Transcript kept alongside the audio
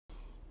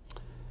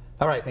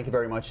All right, thank you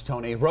very much,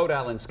 Tony. Rhode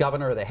Island's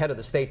governor, the head of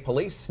the state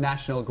police,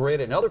 National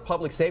Grid, and other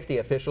public safety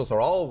officials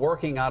are all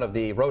working out of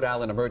the Rhode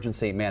Island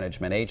Emergency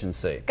Management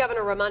Agency.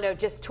 Governor Raimondo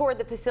just toured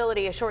the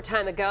facility a short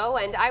time ago,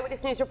 and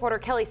Eyewitness News reporter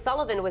Kelly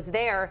Sullivan was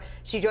there.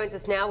 She joins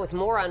us now with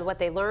more on what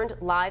they learned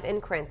live in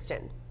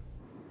Cranston.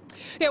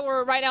 Yeah,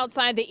 we're right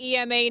outside the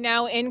EMA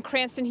now in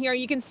Cranston here.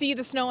 You can see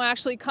the snow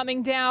actually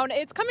coming down.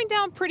 It's coming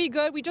down pretty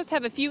good. We just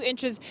have a few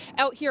inches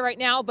out here right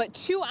now, but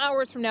 2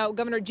 hours from now,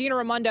 Governor Gina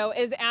Raimondo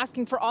is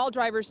asking for all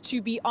drivers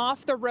to be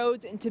off the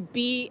roads and to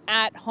be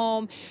at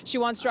home. She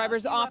wants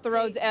drivers off the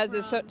roads as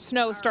the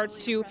snow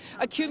starts to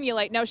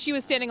accumulate. Now, she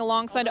was standing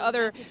alongside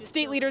other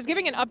state leaders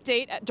giving an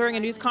update during a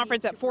news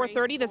conference at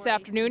 4:30 this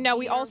afternoon. Now,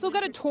 we also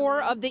got a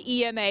tour of the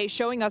EMA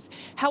showing us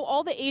how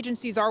all the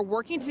agencies are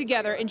working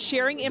together and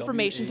sharing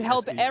information to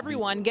help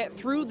everyone get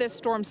through this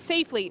storm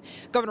safely.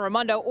 Governor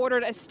Raimondo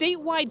ordered a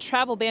statewide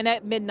travel ban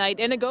at midnight,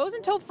 and it goes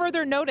until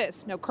further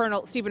notice. Now,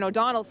 Colonel Stephen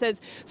O'Donnell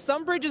says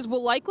some bridges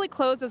will likely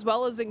close, as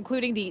well as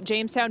including the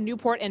Jamestown,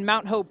 Newport, and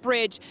Mount Hope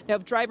Bridge. Now,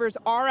 if drivers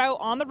are out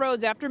on the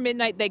roads after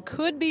midnight, they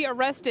could be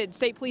arrested.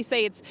 State police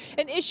say it's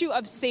an issue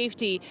of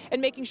safety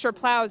and making sure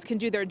plows can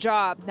do their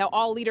job. Now,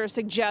 all leaders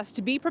suggest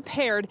to be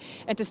prepared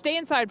and to stay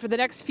inside for the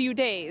next few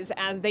days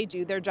as they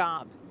do their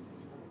job.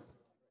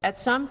 At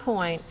some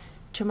point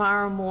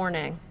tomorrow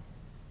morning,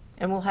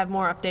 and we'll have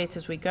more updates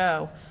as we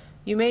go,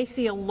 you may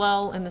see a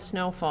lull in the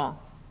snowfall.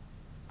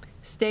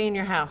 Stay in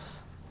your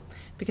house,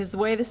 because the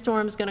way the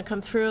storm is going to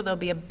come through, there'll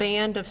be a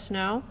band of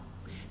snow,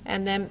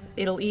 and then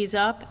it'll ease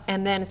up,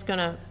 and then it's going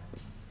to,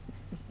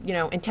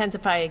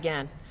 intensify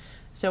again.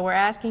 So we're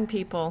asking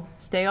people,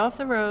 stay off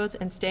the roads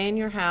and stay in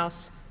your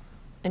house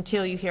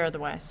until you hear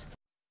otherwise.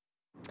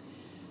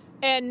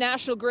 And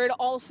National Grid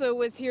also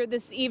was here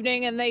this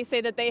evening, and they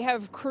say that they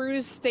have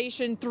crews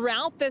stationed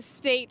throughout the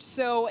state.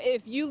 So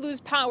if you lose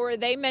power,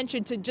 they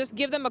mentioned to just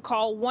give them a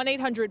call,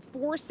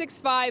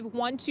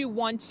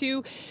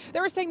 1-800-465-1212. They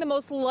were saying the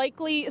most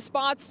likely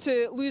spots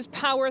to lose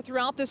power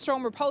throughout the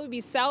storm would probably be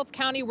South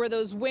County, where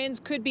those winds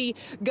could be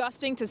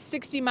gusting to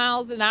 60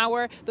 miles an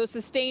hour. Those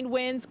sustained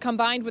winds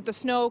combined with the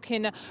snow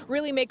can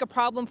really make a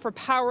problem for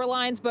power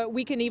lines. But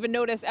we can even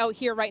notice out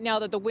here right now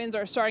that the winds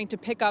are starting to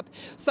pick up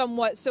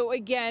somewhat. So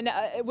again,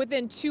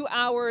 within 2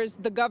 hours,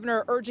 the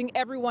governor urging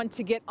everyone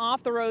to get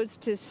off the roads,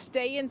 to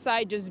stay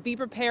inside, just be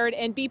prepared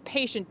and be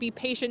patient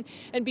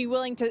and be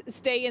willing to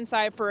stay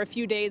inside for a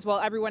few days while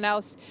everyone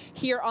else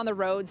here on the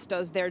roads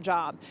does their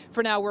job.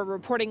 For now, we're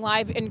reporting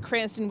live in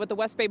Cranston with the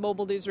West Bay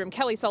Mobile Newsroom.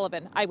 Kelly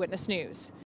Sullivan, Eyewitness News.